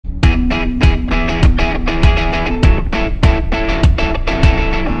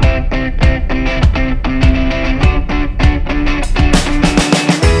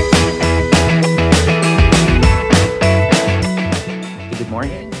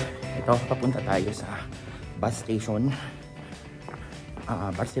Ito, papunta tayo sa bus station.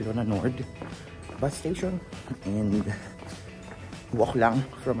 Barcelona North bus station. And walk lang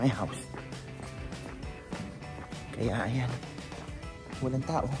from my house. Kaya ayan, walang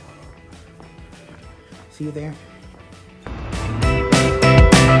tao. See you there.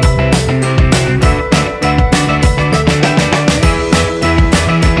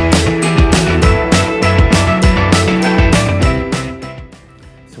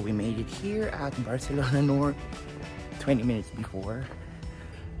 So we made it here at Barcelona North 20 minutes before.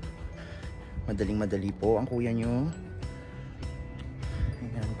 Madaling-madali po ang kuya nyo.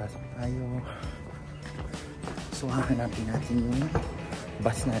 Ayan, pasok tayo. So, hahanapin natin yung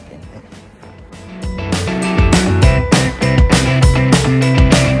bus natin.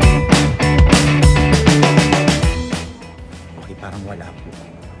 Okay, parang wala po.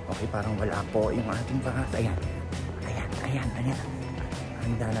 Okay, parang wala po yung ating bus. Ayan. Ayan.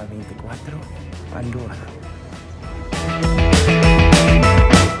 Handa na 24. Andorra.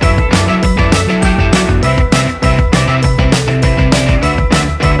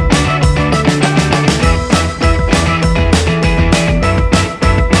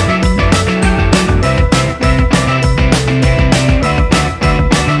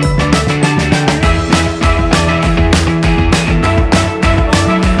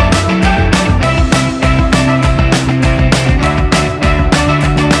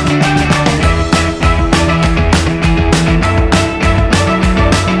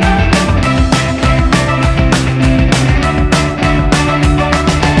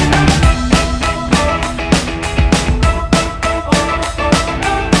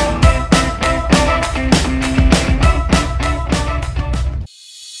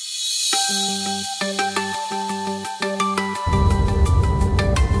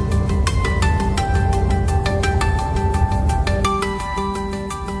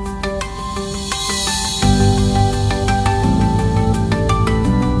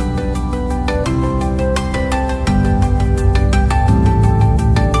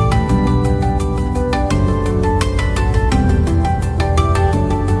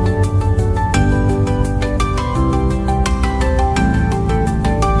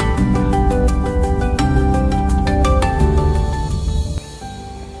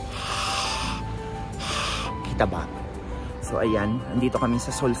 Ba? So ayan, andito kami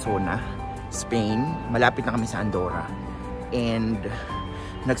sa Solsona, Spain. Malapit na kami sa Andorra. And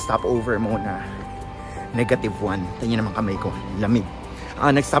nag-stop over muna. -1. Tingnan naman kamay ko, lamig.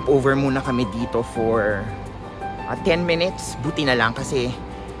 Nag-stop over muna kami dito for 10 minutes. Buti na lang kasi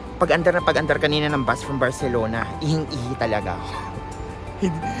pag-andar kanina ng bus from Barcelona, ihing-ihi talaga.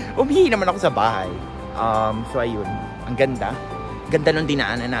 Umihi naman ako sa bahay. So ayun, ang ganda. Ganda nung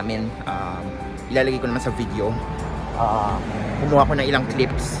dinaanan namin. Ilalagay ko naman sa video. Kumuha ko ng ilang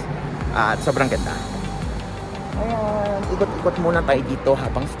clips at sobrang ganda. Ayan, ikot-ikot muna tayo dito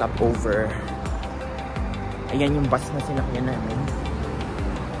habang stopover. Ayan yung bus na sinakyan namin.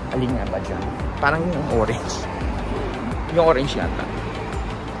 Alin nga ba dyan? Parang yung orange. Yung orange yata.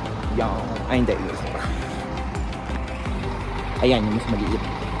 Hindi, yung isa pa. Ayan, yung mas maliit.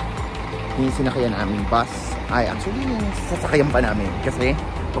 Yung sinakyan namin bus. Ay, actually, yung sasakyan pa namin kasi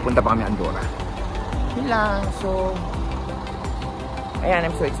papunta pa kami Andorra. Yun lang. So, ayan,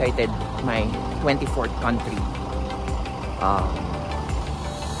 I'm so excited. My 24th country.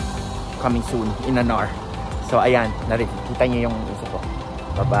 Coming soon in an hour. So, ayan. Nakita niyo yung uso ko.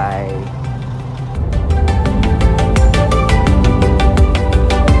 Bye-bye.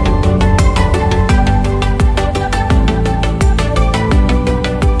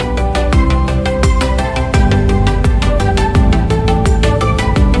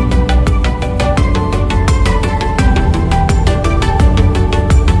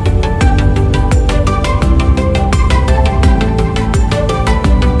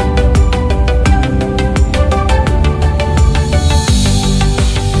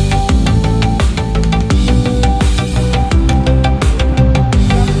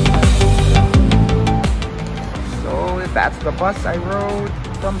 That's the bus I rode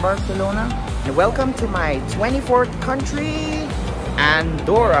from Barcelona. And welcome to my 24th country,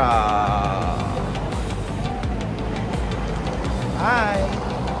 Andorra. Hi.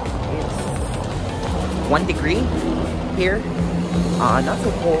 It's 1 degree here. Not so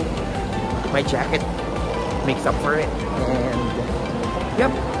cold. My jacket makes up for it. And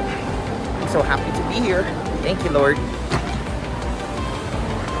yep, I'm so happy to be here. Thank you, Lord.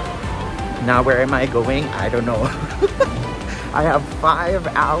 Now where am I going? I don't know. I have 5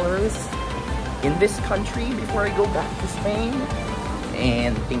 hours in this country before I go back to Spain.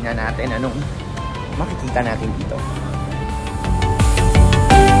 And tingnan natin anong makikita natin dito.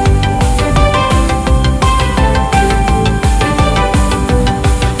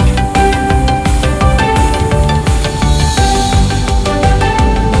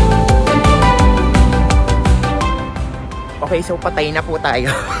 Okay, so patay na po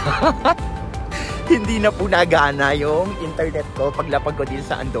tayo. Hindi na po nagana yung internet ko paglapag ko din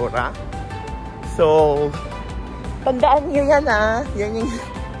sa Andorra. So, tandaan nyo yan ha. Yan yung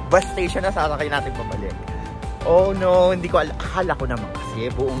bus station na sasakay natin pabalik. Oh no, hindi ko akala ko naman kasi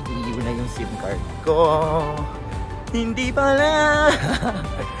buong EU na yung SIM card ko. Hindi pala.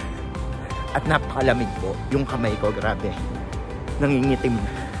 At napakalamig po. Yung kamay ko, grabe. Nangingitim.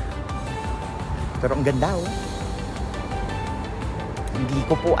 Pero ang ganda oh. Hindi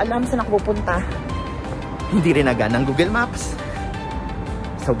ko po alam saan ako pupunta. Hindi rin agad ng Google Maps.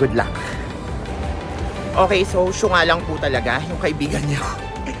 So good luck. Okay, so siya nga lang po talaga yung kaibigan niyo.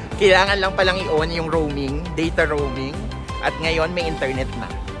 Kailangan lang palang i-on yung roaming, data roaming. At ngayon may internet na.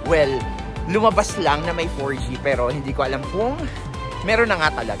 Well, lumabas lang na may 4G pero hindi ko alam kung meron na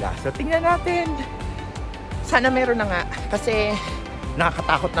nga talaga. So tingnan natin. Sana meron na nga. Kasi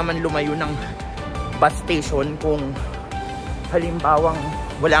nakakatakot naman lumayo ng bus station kung halimbawang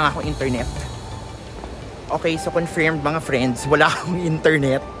wala nga akong internet. Okay, so confirmed mga friends, wala akong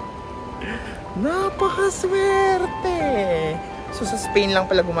internet. Napakaswerte! So sa Spain lang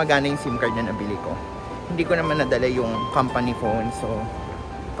pala gumagana yung SIM card na nabili ko. Hindi ko naman nadala yung company phone, so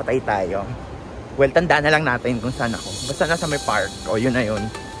patay tayo. Well, tandaan na lang natin kung saan ako. Basta nasa may park, o yun na yun.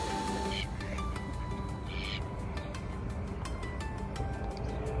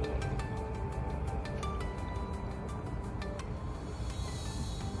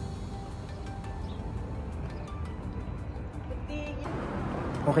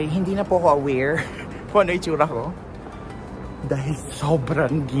 Okay, hindi na po ako aware kung ano itsura ko. Dahil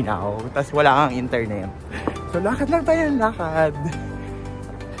sobrang ginaw. Tapos wala kang internet. So lakad lang tayo ng lakad.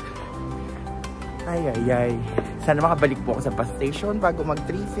 Ay ay ay. Sana makabalik po ako sa bus station bago mag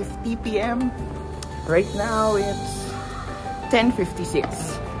 3:50 PM. Right now it's 10:56.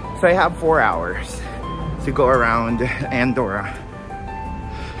 So I have 4 hours to go around Andorra.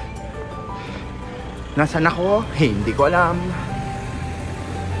 Nasaan ako? Hey, hindi ko alam.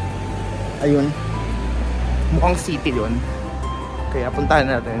 Ayun, mukhang city yun. Kaya puntahan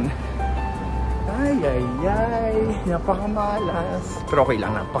natin. Ay, ay, ay. Napakamalas. Pero okay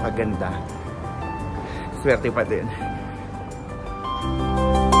lang, napakaganda. Swerte pa din.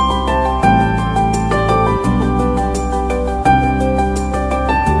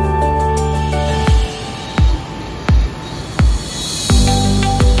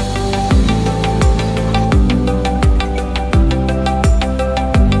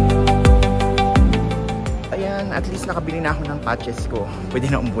 At least nakabili na ako ng patches ko. Pwede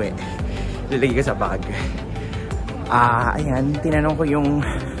na umuwi. Lalagay ko sa bag. Ayan, tinanong ko yung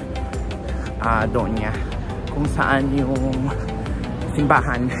donya kung saan yung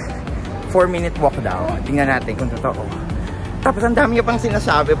simbahan. 4-minute walk daw. Tingnan natin kung totoo. Tapos ang dami niya pang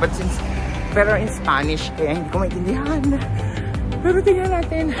sinasabi, pero in Spanish, kaya hindi ko maintindihan. Pero tingnan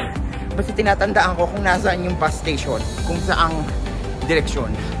natin. Basta tinatandaan ko kung nasaan yung bus station, kung saang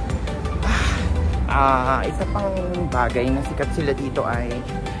direksyon. Isa pang bagay na sikat sila dito ay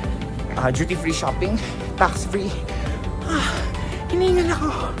duty free shopping, tax free. Hiningal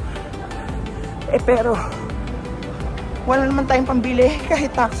ako. Pero wala naman tayong pambili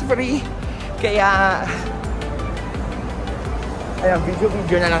kahit tax free. Kaya ayan,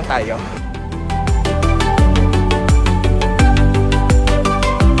 video na lang tayo.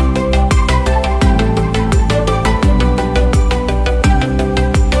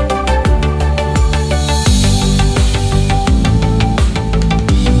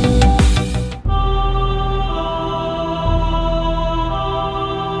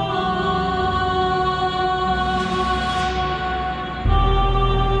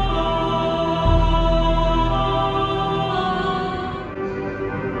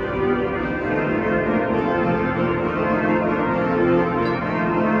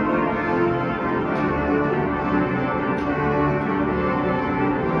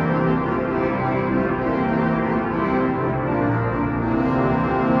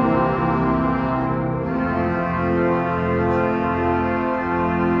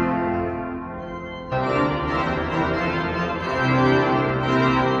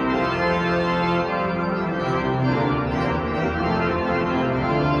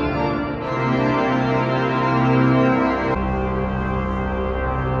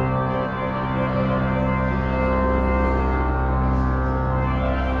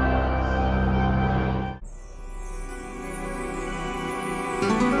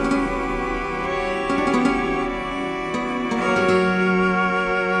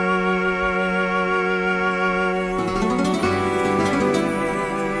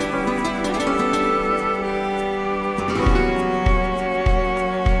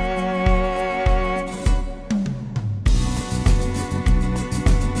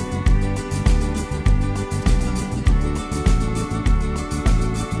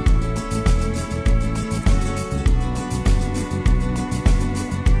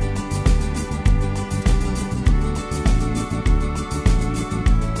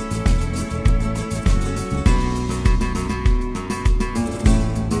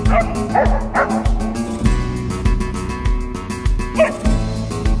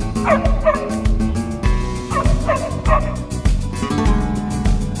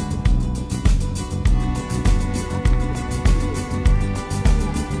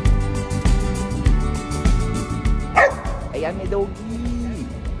 Ayan, may doggy.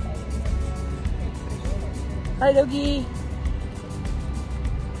 Hi, doggy.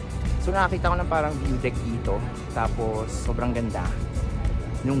 So nakakita ko ng parang view deck dito. Tapos sobrang ganda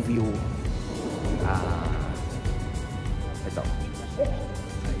yung view. Ito.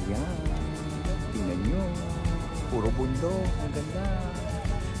 Ayan. Tingnan nyo. Puro bundok. Ang ganda.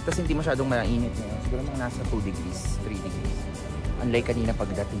 Tapos hindi masyadong mainit ngayon. Siguro mga nasa 2 degrees, 3 degrees. Unlike kanina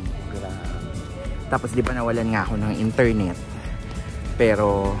pagdating. Tapos di ba nawalan nga ako ng internet.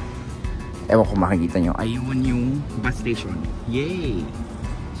 Pero ewan ko makikita nyo. Ayun yung bus station. Yay!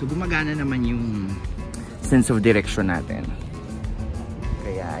 So gumagana naman yung sense of direction natin.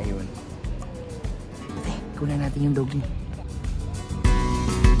 Kaya ayun. Kunan natin yung doggy.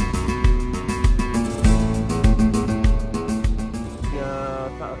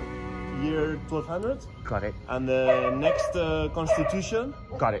 Year 1200. Got it. And the next constitution.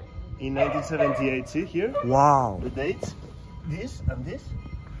 Got it. In 1978, see here? Wow. The dates, this and this.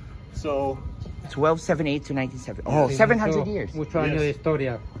 So 1278 to 1970. Oh, 700 years. Muchos años de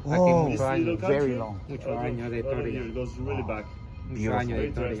historia. Oh, Aquí muchos años. very long. Muchos años de historia. It goes really back. Muchos años de Very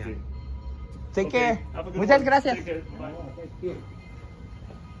historia. interesting. Take Okay, care. have a good Muchas one. gracias. Take care. Bye.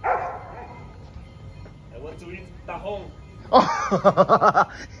 I want to eat tajón. Oh,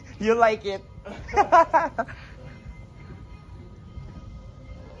 you like it.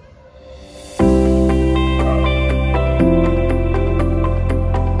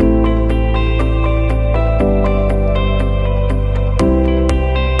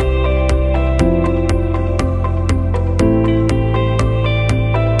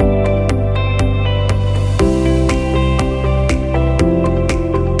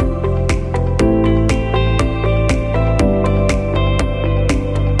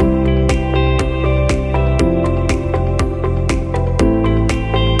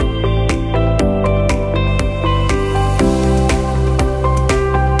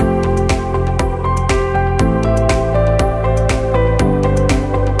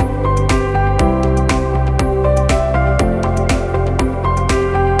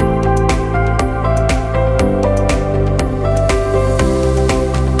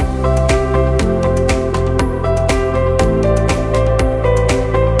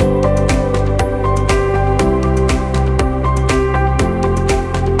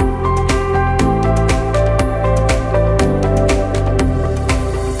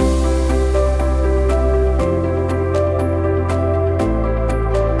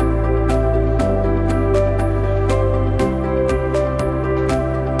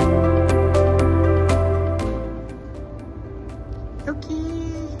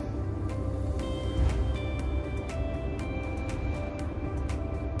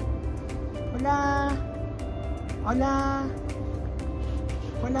 Hola. Hola.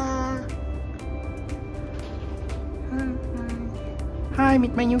 Hola. Hi,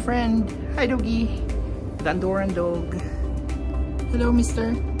 meet my new friend. Hi, doggy. The Andorran dog. Hello,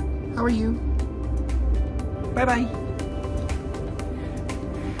 mister. How are you? Bye-bye.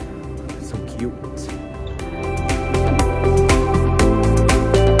 So cute.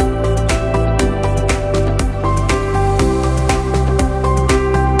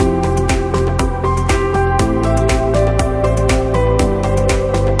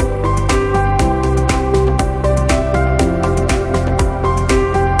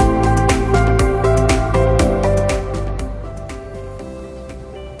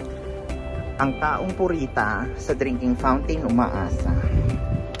 Ang taong purita sa drinking fountain umaasa.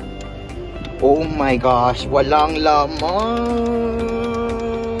 Oh my gosh, walang laman!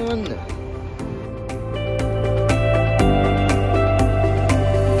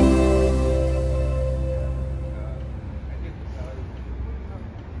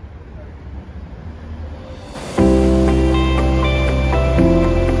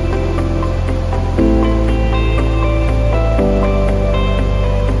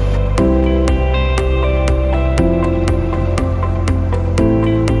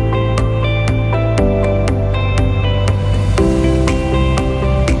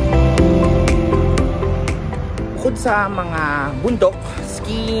 Sa mga bundok,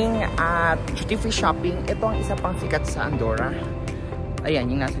 skiing at duty free shopping, ito ang isa pang sikat sa Andorra. Ayan,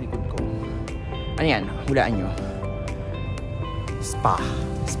 yung nasa likod ko. Ano yan? Hulaan nyo. Spa.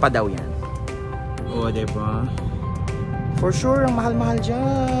 Spa daw yan. O, diba? For sure, ang mahal-mahal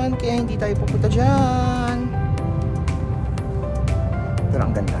dyan. Kaya hindi tayo pupunta dyan. Pero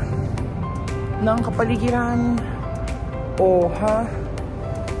ang ganda. ng kapaligiran. Oh, ha?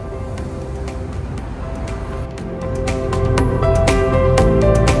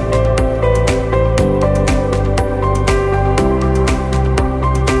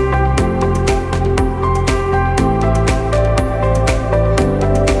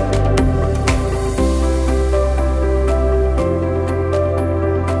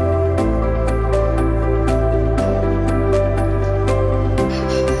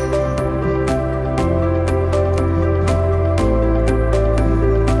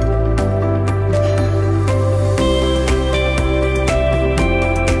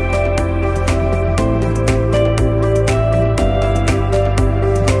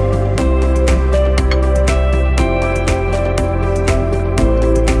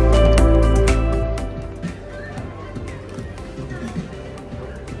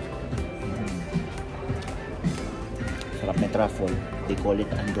 Sarap na truffle. They call it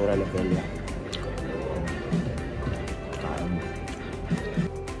Andorra la Vella.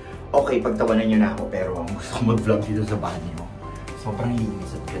 Okay, pagtawanan nyo na ako, pero ang gusto ko mag-vlog dito sa banyo. Sobrang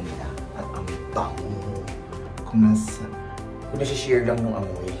linis at ganda. At ang bango. Kung nasi-share lang yung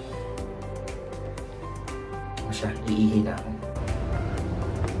amoy. O siya, iihi na ako.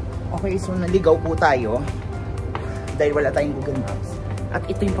 Okay, so naligaw po tayo. Dahil wala tayong Google Maps. At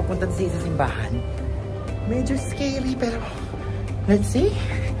ito yung papunta sa simbahan. Medyo scary, pero let's see.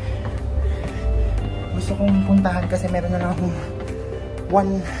 Gusto kong puntahan kasi meron na lang akong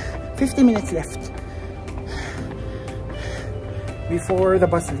 50 minutes left before the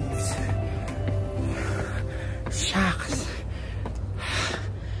bus leaves. Shucks.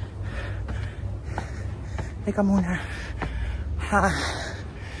 Teka muna.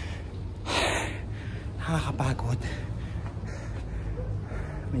 Nakakapagod.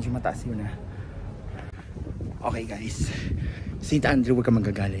 Medyo mataas yun ah. Okay guys, St. Andrew, huwag ka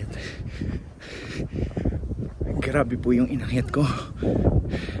magagalit. Grabe po yung inakyat ko.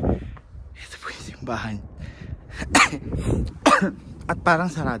 Ito po yung simbahan. At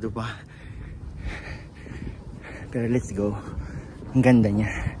parang sarado pa. Pero let's go. Ang ganda niya.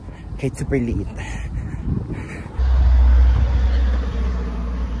 Kahit super liit.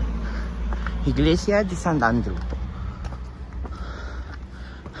 Iglesia de St. Andrew.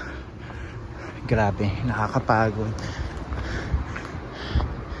 Grabe, nakakapagod.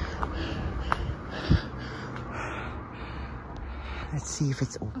 Let's see if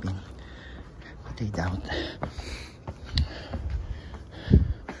it's open. But I doubt.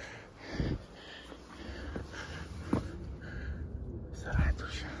 Sarado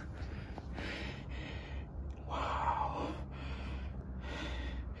siya. Wow.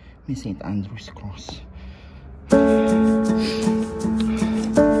 May St. Andrew's Cross.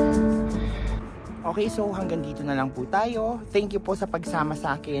 Okay, so hanggang dito na lang po tayo. Thank you po sa pagsama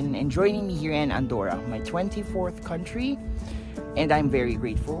sa akin and joining me here in Andorra, my 24th country. And I'm very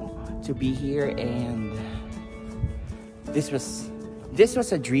grateful to be here, and this was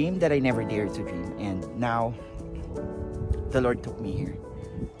a dream that I never dared to dream, and now the Lord took me here.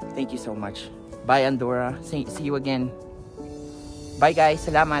 Thank you so much. Bye Andorra. See you again. Bye guys.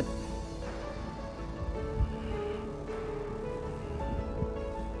 Salamat.